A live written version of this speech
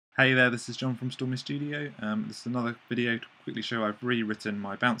Hey there, this is John from Stormy Studio. This is another video to quickly show I've rewritten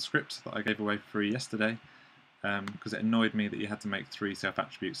my bounce script that I gave away for free yesterday because it annoyed me that you had to make 3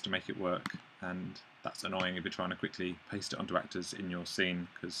 self-attributes to make it work, and that's annoying if you're trying to quickly paste it onto actors in your scene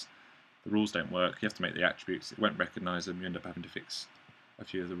because the rules don't work. You have to make the attributes, it won't recognise them, you end up having to fix a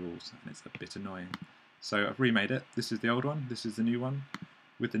few of the rules and it's a bit annoying. So I've remade it. This is the old one, this is the new one.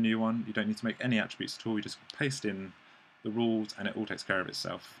 With the new one you don't need to make any attributes at all, you just paste in the rules and it all takes care of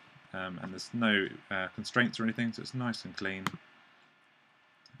itself. And there's no constraints or anything, so it's nice and clean.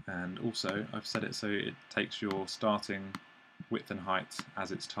 And also I've set it so it takes your starting width and height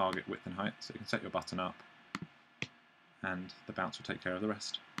as its target width and height, so you can set your button up and the bounce will take care of the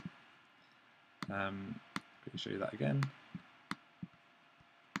rest. Let me show you that again.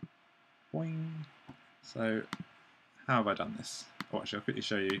 Boing. So how have I done this? Oh, actually I'll quickly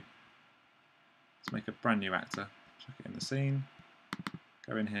show you. Let's make a brand new actor, chuck it in the scene.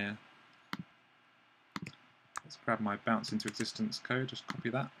 Go in here, let's grab my bounce into existence code, just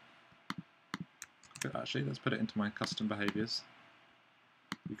copy that. Actually, let's put it into my custom behaviours.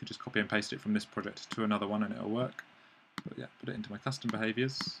 You could just copy and paste it from this project to another one and it'll work. But yeah, put it into my custom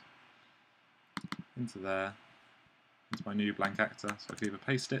behaviours, into there, into my new blank actor, so I can either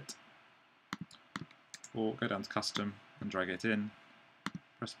paste it, or go down to custom and drag it in,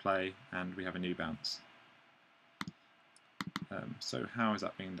 press play, and we have a new bounce. So how is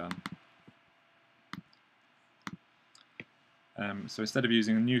that being done? So instead of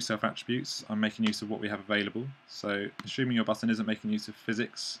using new self-attributes, I'm making use of what we have available. So assuming your button isn't making use of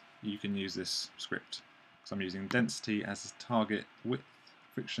physics, you can use this script. So I'm using density as the target width,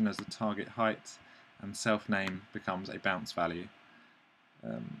 friction as the target height, and self-name becomes a bounce value.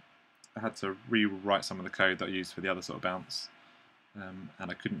 I had to rewrite some of the code that I used for the other sort of bounce. And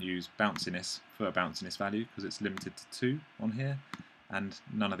I couldn't use bounciness for a bounciness value because it's limited to 2 on here, and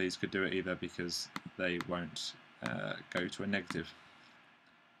none of these could do it either because they won't go to a negative.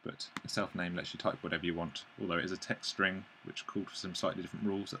 But a self-name lets you type whatever you want, although it is a text string which called for some slightly different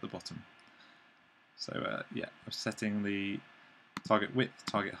rules at the bottom. So yeah, I'm setting the target width,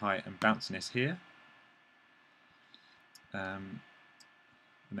 target height and bounciness here, and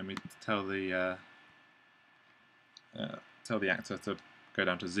then we tell the actor to go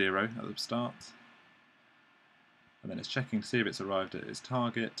down to 0 at the start, and then it's checking to see if it's arrived at its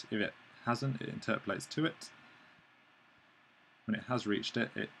target. If it hasn't, it interpolates to it. When it has reached it,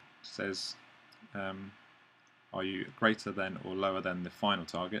 it says are you greater than or lower than the final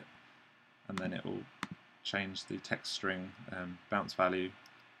target, and then it will change the text string bounce value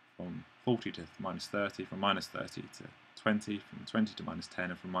from 40 to -30, from -30 to 20, from 20 to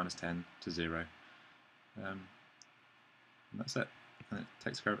 -10, and from -10 to 0. And that's it, and it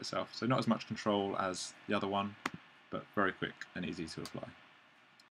takes care of itself. So not as much control as the other one, but very quick and easy to apply.